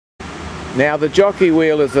Now the jockey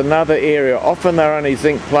wheel is another area. Often they're only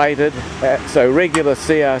zinc plated, so regular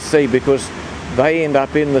CRC, because they end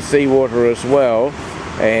up in the seawater as well,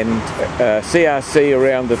 and CRC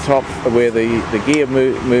around the top where the gear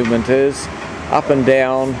movement is, up and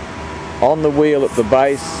down, on the wheel at the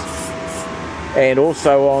base, and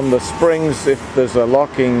also on the springs if there's a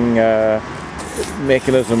locking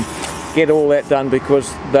mechanism. Get all that done, because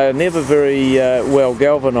they're never very well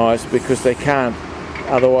galvanized, because they can't,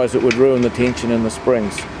 otherwise it would ruin the tension in the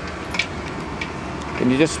springs.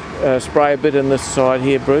 Can you just spray a bit in this side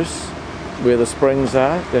here, Bruce, where the springs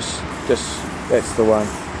are? Just that's the one.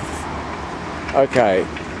 Okay.